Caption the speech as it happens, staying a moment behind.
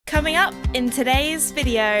Coming up in today's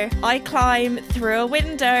video, I climb through a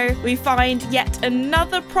window, we find yet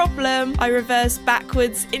another problem, I reverse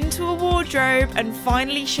backwards into a wardrobe and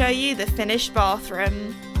finally show you the finished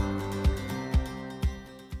bathroom.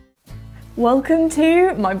 Welcome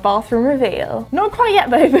to my bathroom reveal. Not quite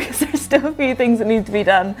yet though, because there's still a few things that need to be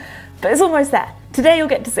done, but it's almost there. Today you'll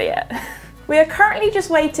get to see it. We are currently just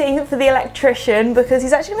waiting for the electrician because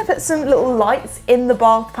he's actually going to put some little lights in the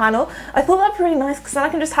bath panel. I thought that'd be really nice because then I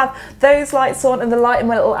can just have those lights on and the light in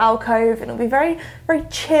my little alcove, and it'll be very, very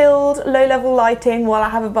chilled, low-level lighting while I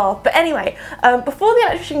have a bath. But anyway, before the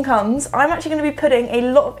electrician comes, I'm actually going to be putting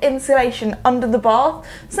a lot of insulation under the bath.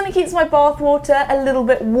 Something keeps my bath water a little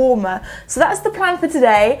bit warmer. So that's the plan for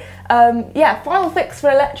today. Yeah, final fix for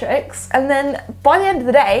electrics, and then by the end of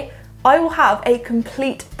the day, I will have a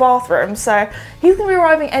complete bathroom. So he's gonna be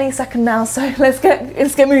arriving any second now, so let's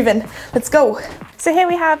get moving. Let's go. So here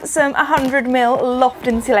we have some 100mm loft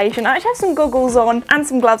insulation. I actually have some goggles on and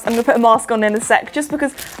some gloves. I'm gonna put a mask on in a sec, just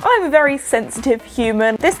because I'm a very sensitive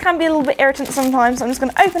human. This can be a little bit irritant sometimes, so I'm just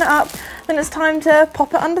gonna open it up, then it's time to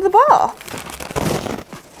pop it under the bath.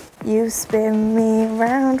 You spin me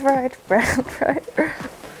round, right, round, right.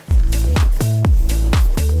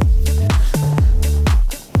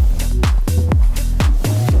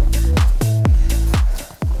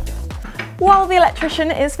 While the electrician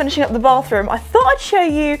is finishing up the bathroom, I thought I'd show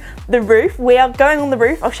you the roof. We are going on the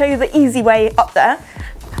roof. I'll show you the easy way up there.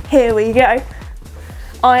 Here we go.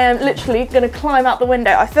 I am literally going to climb out the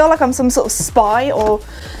window. I feel like I'm some sort of spy, or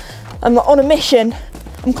I'm on a mission.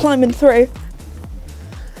 I'm climbing through.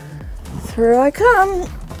 Through I come.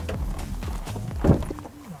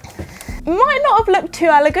 Might not have looked too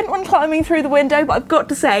elegant when climbing through the window, but I've got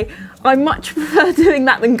to say, I much prefer doing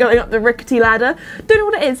that than going up the rickety ladder. Don't know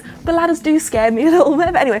what it is, but ladders do scare me a little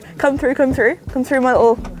bit. But anyway, come through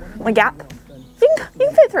my gap. You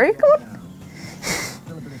can fit through, come on.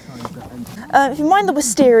 If you mind the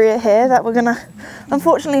wisteria here that we're gonna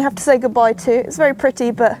unfortunately have to say goodbye to. It's very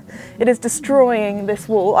pretty, but it is destroying this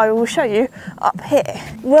wall. I will show you up here.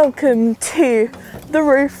 Welcome to the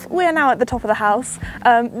roof. We are now at the top of the house.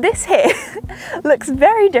 This here looks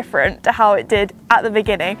very different to how it did at the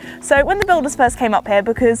beginning. So when the builders first came up here,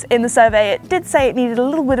 because in the survey it did say it needed a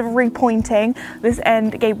little bit of repointing, this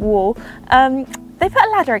end gable wall, they put a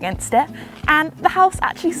ladder against it and the house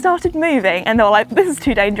actually started moving, and they were like, this is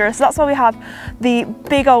too dangerous. So that's why we have the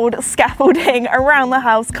big old scaffolding around the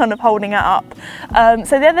house kind of holding it up.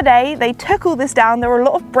 So the other day they took all this down. There were a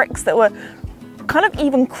lot of bricks that were kind of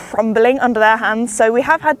even crumbling under their hands, so we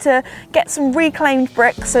have had to get some reclaimed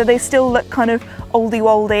bricks so they still look kind of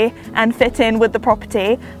oldie-woldy and fit in with the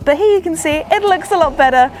property. But here you can see it looks a lot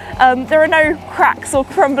better. There are no cracks or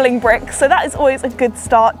crumbling bricks, so that is always a good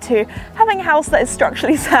start to having a house that is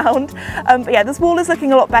structurally sound. But yeah, this wall is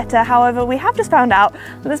looking a lot better. However, we have just found out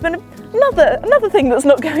that there's been another thing that's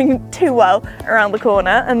not going too well around the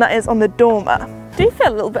corner, and that is on the dormer. I do feel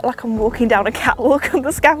a little bit like I'm walking down a catwalk on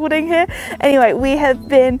the scaffolding here. Anyway, we have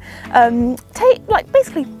been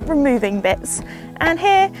basically removing bits, and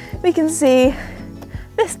here we can see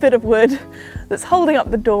this bit of wood that's holding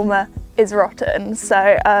up the dormer is rotten.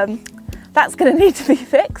 So that's going to need to be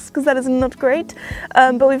fixed because that is not great.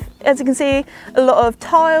 But we've, as you can see, a lot of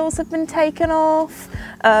tiles have been taken off.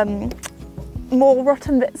 More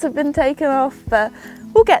rotten bits have been taken off, but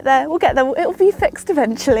we'll get there, it'll be fixed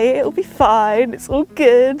eventually, it'll be fine, it's all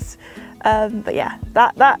good. But yeah,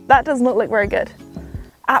 that does not look very good.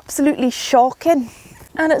 Absolutely shocking.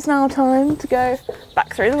 And it's now time to go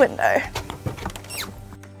back through the window.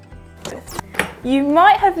 You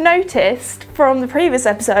might have noticed from the previous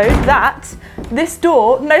episode that this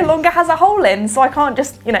door no longer has a hole in, so I can't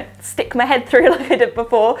just, you know, stick my head through like I did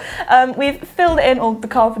before. We've filled it in, or the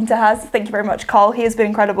carpenter has. Thank you very much, Carl, he has been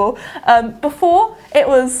incredible. Before it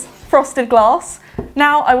was frosted glass.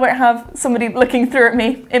 Now I won't have somebody looking through at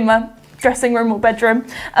me in my dressing room or bedroom.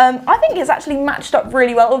 I think it's actually matched up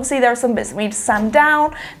really well. Obviously there are some bits that we need to sand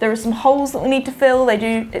down, there are some holes that we need to fill,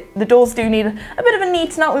 the doors do need a bit of a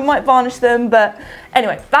neaten up, we might varnish them, but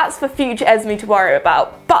anyway, that's for future Esme to worry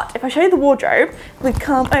about. But if I show you the wardrobe, we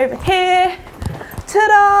come over here,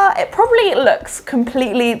 ta-da! It probably looks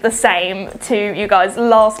completely the same to you guys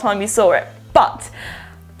last time you saw it, but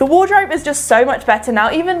the wardrobe is just so much better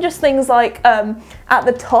now. Even just things like at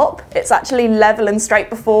the top, it's actually level and straight.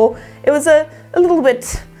 Before it was a little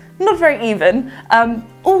bit not very even.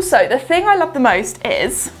 Also, the thing I love the most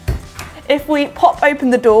is if we pop open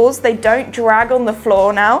the doors, they don't drag on the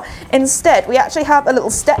floor now. Instead, we actually have a little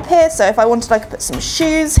step here. So if I wanted, I could put some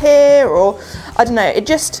shoes here, or I don't know,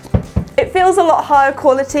 it feels a lot higher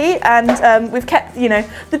quality. And we've kept, you know,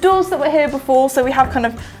 the doors that were here before, so we have kind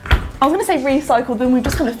of I'm going to say recycled them, we've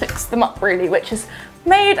just kind of fixed them up really, which has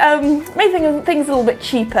made things a little bit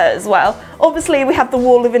cheaper as well. Obviously we have the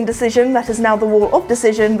wall of indecision, that is now the wall of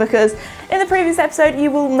decision, because in the previous episode you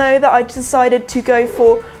will know that I decided to go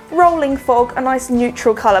for rolling fog, a nice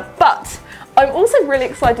neutral colour, but I'm also really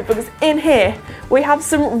excited because in here we have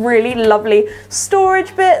some really lovely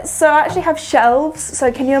storage bits. So I actually have shelves,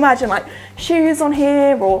 so can you imagine like shoes on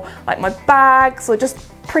here, or like my bags, or just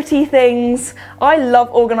pretty things. I love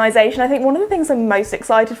organisation. I think one of the things I'm most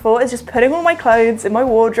excited for is just putting all my clothes in my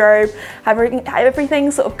wardrobe, have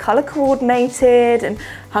everything sort of colour coordinated and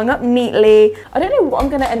hung up neatly. I don't know what I'm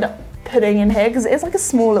going to end up putting in here because it is like a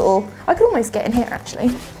small little, I could almost get in here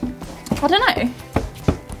actually. I don't know.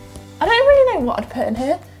 I don't really know what I'd put in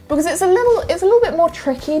here because it's a little bit more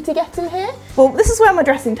tricky to get in here. Well, this is where my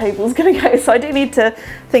dressing table is going to go, so I do need to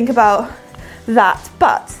think about that,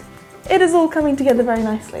 but it is all coming together very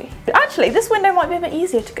nicely. Actually, this window might be a bit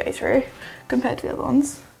easier to go through compared to the other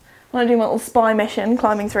ones when I do my little spy mission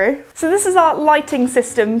climbing through. So this is our lighting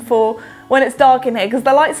system for when it's dark in here, because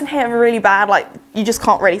the lights in here are really bad, like you just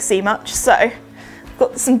can't really see much. So I've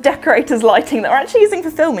got some decorators lighting that we're actually using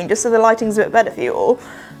for filming just so the lighting's a bit better for you all.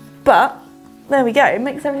 But there we go, it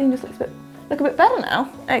makes everything just look a bit better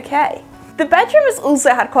now. Okay. The bedroom has also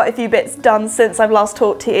had quite a few bits done since I've last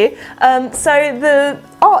talked to you. So the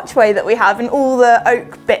archway that we have and all the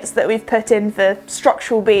oak bits that we've put in for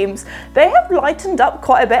structural beams, they have lightened up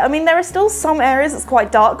quite a bit. I mean, there are still some areas that's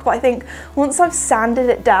quite dark, but I think once I've sanded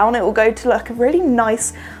it down, it will go to like a really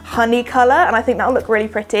nice honey colour, and I think that'll look really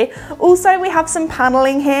pretty. Also, we have some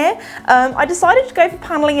panelling here. I decided to go for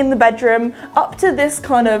panelling in the bedroom up to this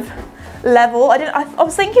kind of level. I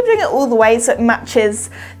was thinking of doing it all the way so it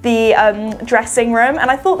matches the dressing room,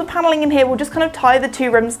 and I thought the panelling in here will just kind of tie the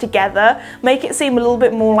two rooms together, make it seem a little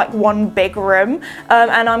bit more like one big room,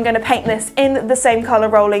 and I'm going to paint this in the same colour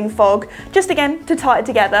rolling fog, just again to tie it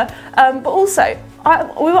together. But also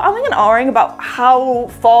we were umming and ahhing about how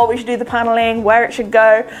far we should do the panelling, where it should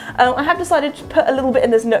go. I have decided to put a little bit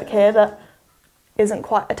in this nook here that isn't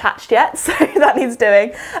quite attached yet, so that needs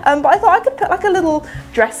doing. But I thought I could put like a little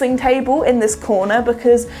dressing table in this corner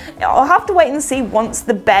because I'll have to wait and see once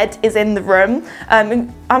the bed is in the room.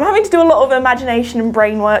 I'm having to do a lot of imagination and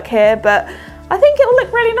brain work here, but I think it'll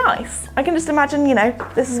look really nice. I can just imagine, you know,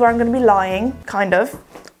 this is where I'm going to be lying, kind of.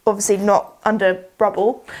 Obviously not under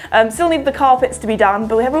rubble. Still need the carpets to be done,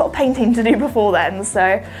 but we have a lot of painting to do before then,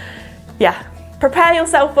 so yeah. Prepare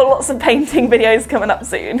yourself for lots of painting videos coming up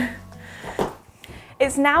soon.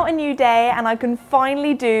 It's now a new day and I can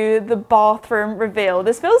finally do the bathroom reveal.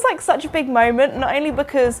 This feels like such a big moment, not only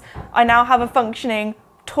because I now have a functioning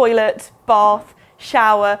toilet, bath,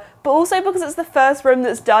 shower, but also because it's the first room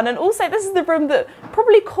that's done, and also this is the room that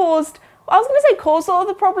probably caused, I was going to say caused a lot of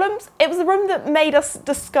the problems. It was the room that made us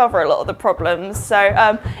discover a lot of the problems.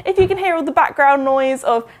 So if you can hear all the background noise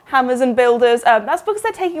of hammers and builders, that's because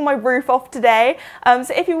they're taking my roof off today.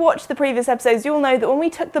 So if you watched the previous episodes, you'll know that when we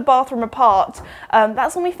took the bathroom apart,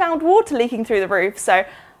 that's when we found water leaking through the roof. So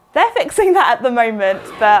they're fixing that at the moment,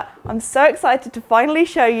 but I'm so excited to finally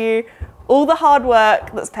show you all the hard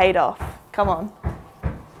work that's paid off. Come on.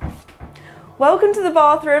 Welcome to the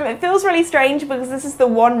bathroom. It feels really strange because this is the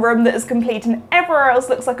one room that is complete and everywhere else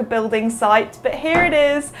looks like a building site, but here it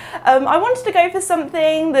is. I wanted to go for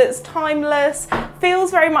something that's timeless,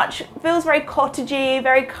 feels very cottagey,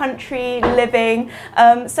 very country living.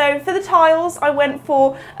 So for the tiles I went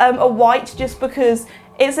for a white just because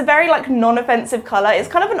it's a very like non-offensive colour. It's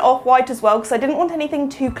kind of an off-white as well because I didn't want anything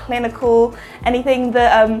too clinical, anything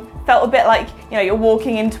that felt a bit like, you know, you're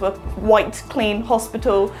walking into a white, clean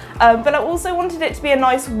hospital. But I also wanted it to be a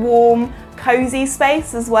nice, warm, cosy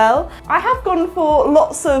space as well. I have gone for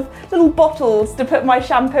lots of little bottles to put my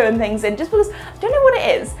shampoo and things in just because I don't know what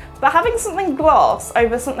it is, but having something glass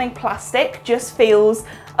over something plastic just feels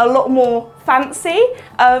a lot more fancy,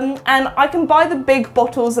 and I can buy the big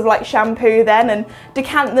bottles of like shampoo then and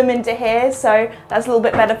decant them into here, so that's a little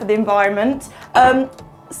bit better for the environment.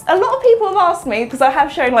 A lot of people have asked me, because I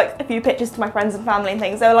have shown like a few pictures to my friends and family and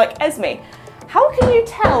things, they were like, Esme, how can you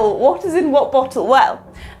tell what is in what bottle? Well,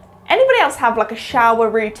 anybody else have like a shower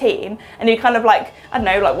routine and you kind of like, I don't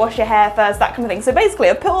know, like wash your hair first, that kind of thing. So basically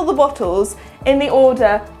I put all the bottles in the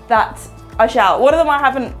order that I shower. One of them I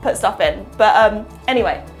haven't put stuff in, but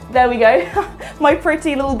anyway, there we go. My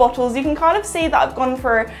pretty little bottles. You can kind of see that I've gone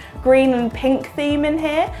for a green and pink theme in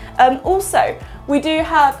here. Also, we do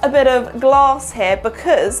have a bit of glass here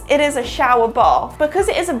because it is a shower bath. Because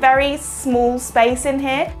it is a very small space in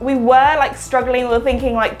here, we were like struggling, we were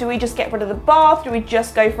thinking like, do we just get rid of the bath? Do we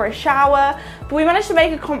just go for a shower? But we managed to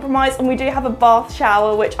make a compromise and we do have a bath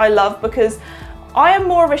shower, which I love because I am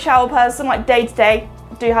more of a shower person, like day to day,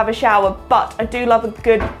 do have a shower, but I do love a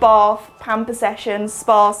good bath, pamper session,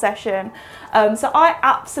 spa session. So I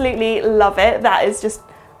absolutely love it. That is just,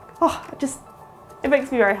 it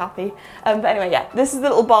makes me very happy. But anyway, yeah, this is the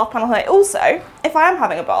little bath panel here. Also, if I am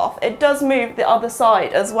having a bath, it does move the other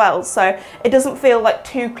side as well, so it doesn't feel like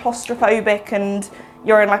too claustrophobic and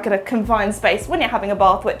you're in like a confined space when you're having a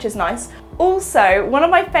bath, which is nice. Also, one of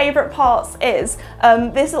my favourite parts is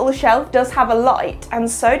this little shelf does have a light, and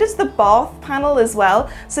so does the bath panel as well.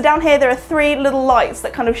 So down here there are 3 little lights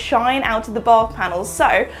that kind of shine out of the bath panel.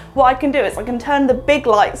 So what I can do is I can turn the big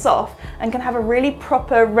lights off and can have a really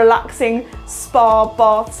proper relaxing spa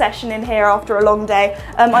bath session in here after a long day.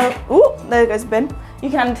 Oh, there goes a bin. You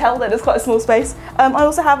can tell that it's quite a small space. I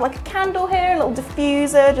also have like a candle here, a little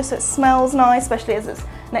diffuser, just so it smells nice, especially as it's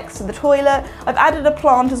next to the toilet. I've added a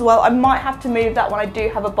plant as well. I might have to move that when I do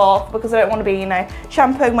have a bath because I don't want to be, you know,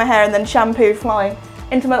 shampooing my hair and then shampoo flying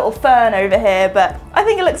into my little fern over here. But I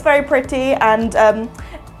think it looks very pretty, and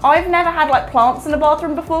I've never had like plants in a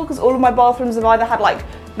bathroom before because all of my bathrooms have either had like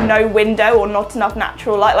no window or not enough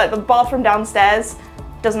natural light. Like the bathroom downstairs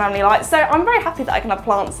doesn't have any light, so I'm very happy that I can have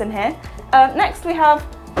plants in here. Next we have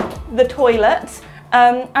the toilet.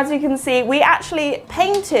 As you can see, we actually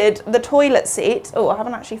painted the toilet seat. Oh, I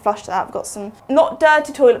haven't actually flushed that. I've got some not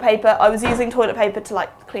dirty toilet paper. I was using toilet paper to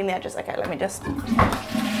like clean the edges. Okay, let me just...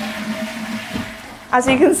 As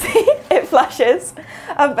you can see, it flushes.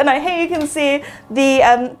 But no, here you can see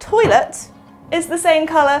the toilet is the same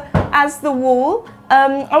colour as the wall.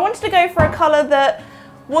 I wanted to go for a colour that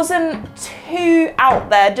wasn't too out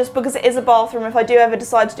there just because it is a bathroom. If I do ever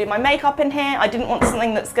decide to do my makeup in here, I didn't want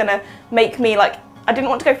something that's gonna make me like, I didn't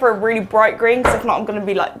want to go for a really bright green because if not I'm going to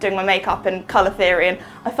be like doing my makeup in colour theory and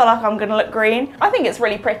I feel like I'm going to look green. I think it's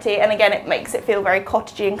really pretty, and again it makes it feel very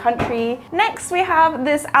cottagey and country. Next we have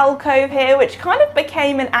this alcove here which kind of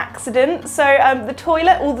became an accident. So the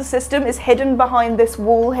toilet, all the system is hidden behind this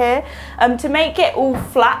wall here. To make it all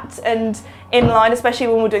flat and in line, especially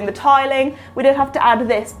when we're doing the tiling, we did have to add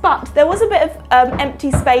this, but there was a bit of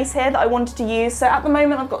empty space here that I wanted to use. So at the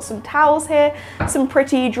moment I've got some towels here, some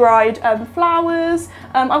pretty dried flowers.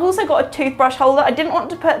 I've also got a toothbrush holder. I didn't want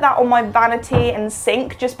to put that on my vanity and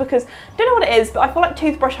sink just because, I don't know what it is, but I feel like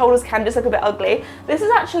toothbrush holders can just look a bit ugly. This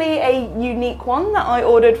is actually a unique one that I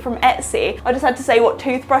ordered from Etsy. I just had to say what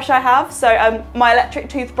toothbrush I have, so my electric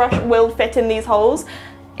toothbrush will fit in these holes.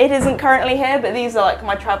 It isn't currently here, but these are like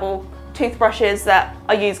my travel toothbrushes that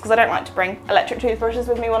I use because I don't like to bring electric toothbrushes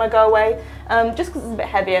with me when I go away, just because it's a bit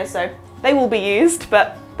heavier, so they will be used,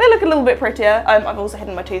 but they look a little bit prettier. I've also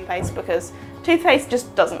hidden my toothpaste because toothpaste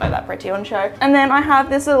just doesn't look that pretty on show. And then I have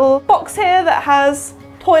this little box here that has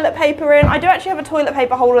toilet paper in. I do actually have a toilet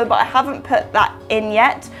paper holder, but I haven't put that in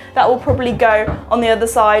yet. That will probably go on the other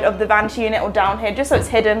side of the vanity unit or down here, just so it's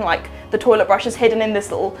hidden, like the toilet brush is hidden in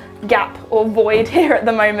this little gap or void here at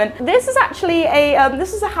the moment. This is actually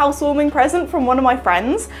this is a housewarming present from one of my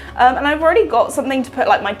friends, and I've already got something to put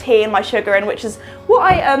like my tea and my sugar in, which is what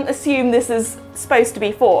I assume this is supposed to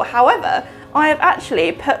be for. However, I have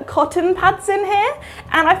actually put cotton pads in here,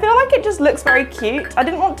 and I feel like it just looks very cute. I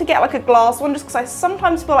didn't want to get like a glass one just because I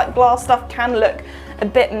sometimes feel like glass stuff can look a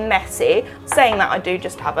bit messy. Saying that, I do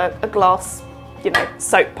just have a glass, you know,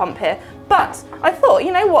 soap pump here. But I thought,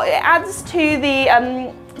 you know what, it adds to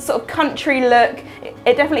the sort of country look.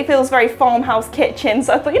 It definitely feels very farmhouse kitchen,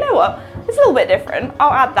 so I thought, you know what, it's a little bit different.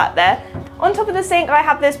 I'll add that there. On top of the sink, I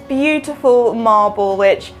have this beautiful marble,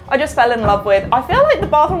 which I just fell in love with. I feel like the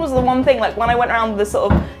bathroom was the one thing, like when I went around the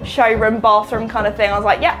sort of showroom bathroom kind of thing, I was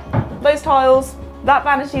like, yeah, those tiles, that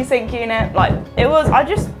vanity sink unit, like it was, I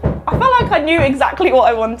felt like I knew exactly what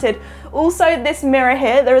I wanted. Also, this mirror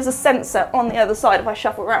here, there is a sensor on the other side if I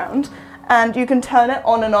shuffle around, and you can turn it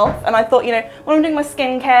on and off. And I thought, you know, when I'm doing my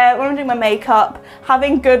skincare, when I'm doing my makeup,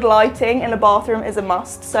 having good lighting in a bathroom is a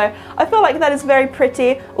must. So I feel like that is very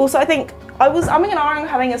pretty. Also, I think I'm and I on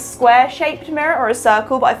having a square shaped mirror or a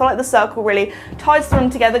circle, but I feel like the circle really ties them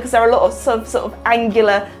together because there are a lot of sort of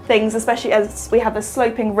angular things, especially as we have a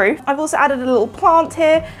sloping roof. I've also added a little plant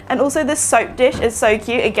here, and also this soap dish is so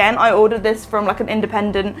cute. Again, I ordered this from like an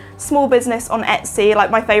independent small business on Etsy. Like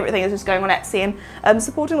my favourite thing is just going on Etsy and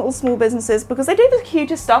supporting little small businesses because they do the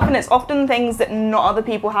cutest stuff, and it's often things that not other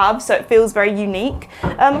people have, so it feels very unique.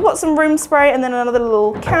 I've got some room spray and then another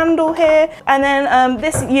little candle here, and then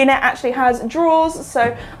this unit actually has drawers,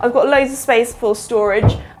 so I've got loads of space for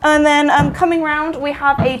storage. And then coming round, we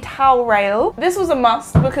have a towel rail. This was a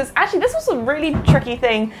must because actually this was a really tricky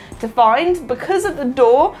thing to find because of the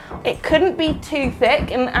door. It couldn't be too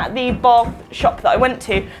thick, and at the bath shop that I went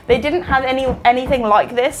to, they didn't have anything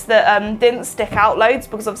like this that didn't stick out loads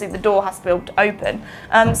because obviously the door has to be able to open.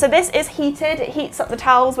 So this is heated. It heats up the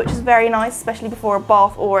towels, which is very nice, especially before a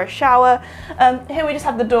bath or a shower. Here we just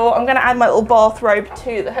have the door. I'm going to add my little bathrobe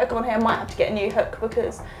to the hook on here. I might have to get a new hook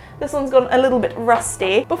because this one's gone a little bit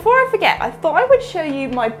rusty. Before I forget, I thought I would show you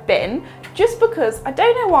my bin, just because, I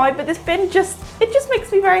don't know why, but this bin it just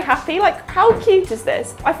makes me very happy. Like, how cute is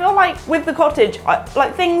this? I feel like with the cottage,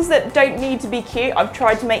 like things that don't need to be cute, I've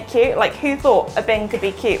tried to make cute. Like, who thought a bin could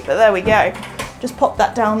be cute? But there we go. Just pop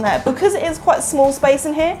that down there. Because it is quite a small space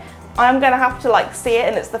in here, I'm gonna have to like see it,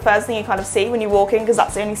 and it's the first thing you kind of see when you walk in because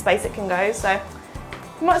that's the only space it can go. So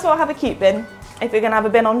you might as well have a cute bin if you're gonna have a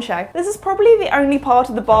bin on show. This is probably the only part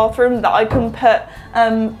of the bathroom that I can put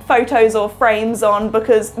photos or frames on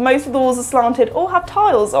because most of the walls are slanted or have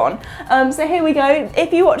tiles on. So here we go.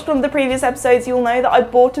 If you watched one of the previous episodes, you'll know that I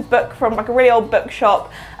bought a book from like a really old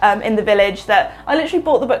bookshop in the village that I literally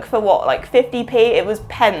bought the book for what, like 50p? It was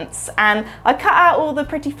pence, and I cut out all the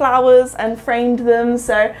pretty flowers and framed them.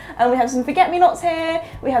 So we have some forget-me-nots here,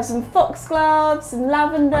 we have some foxgloves, some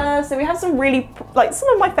lavender, so we have some really, like, some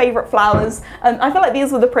of my favourite flowers. I feel like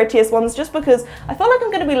these were the prettiest ones just because I feel like I'm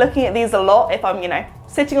going to be looking at these a lot if I'm, you know,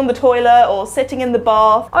 sitting on the toilet or sitting in the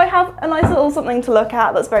bath. I have a nice little something to look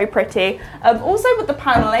at that's very pretty. Also with the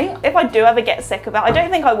panelling, if I do ever get sick of it, I don't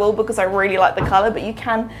think I will because I really like the colour, but you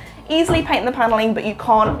can easily paint the panelling, but you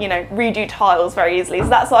can't, you know, redo tiles very easily. So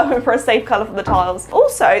that's why I went for a safe colour for the tiles.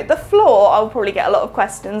 Also, the floor I'll probably get a lot of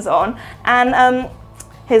questions on, and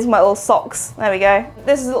here's my little socks. There we go.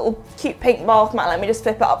 This is a little cute pink bath mat. Let me just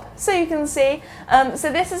flip it up so you can see. So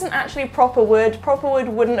this isn't actually proper wood. Proper wood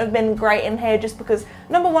wouldn't have been great in here just because,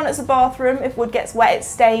 number one, it's a bathroom. If wood gets wet, it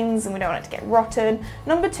stains and we don't want it to get rotten.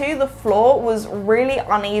 Number two, the floor was really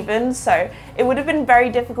uneven, so it would have been very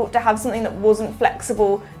difficult to have something that wasn't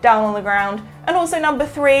flexible down on the ground. And also number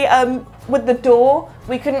three, with the door,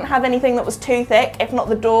 we couldn't have anything that was too thick. If not,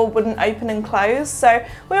 the door wouldn't open and close. So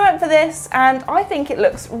we went for this, and I think it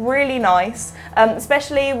looks really nice,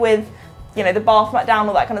 especially with, you know, the bath mat down,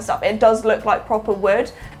 all that kind of stuff. It does look like proper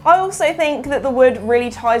wood. I also think that the wood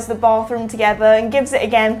really ties the bathroom together and gives it,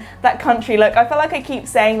 again, that country look. I feel like I keep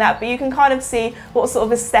saying that, but you can kind of see what sort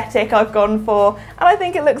of aesthetic I've gone for, and I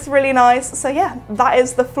think it looks really nice. So yeah, that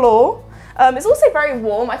is the floor. It's also very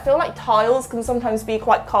warm. I feel like tiles can sometimes be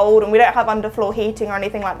quite cold, and we don't have underfloor heating or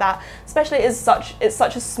anything like that, especially it's such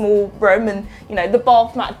a small room, and you know, the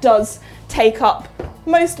bath mat does take up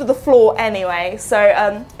most of the floor anyway.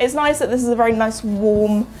 So it's nice that this is a very nice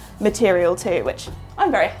warm material too, which I'm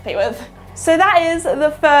very happy with. So that is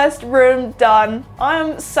the first room done.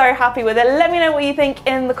 I'm so happy with it. Let me know what you think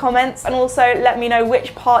in the comments, and also let me know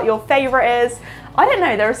which part your favourite is. I don't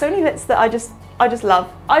know, there are so many bits that I just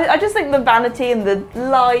love. I just think the vanity and the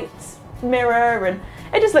light mirror, and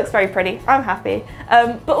it just looks very pretty. I'm happy.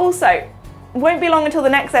 But also, won't be long until the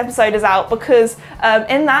next episode is out because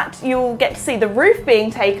in that you'll get to see the roof being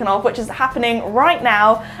taken off, which is happening right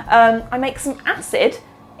now. I make some acid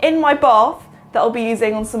in my bath that I'll be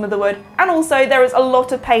using on some of the wood, and also there is a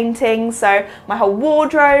lot of painting, so my whole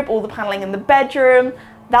wardrobe, all the panelling in the bedroom,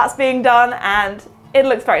 that's being done, and it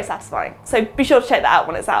looks very satisfying. So be sure to check that out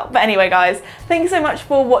when it's out. But anyway guys, thank you so much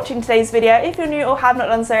for watching today's video. If you're new or have not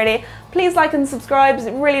done so already, please like and subscribe, because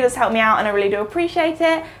it really does help me out and I really do appreciate it.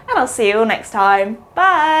 And I'll see you all next time.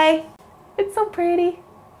 Bye! It's so pretty.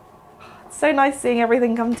 It's so nice seeing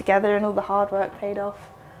everything come together and all the hard work paid off.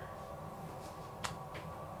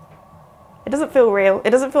 It doesn't feel real.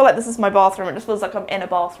 It doesn't feel like this is my bathroom. It just feels like I'm in a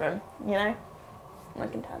bathroom, you know? I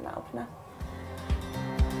can turn that off now.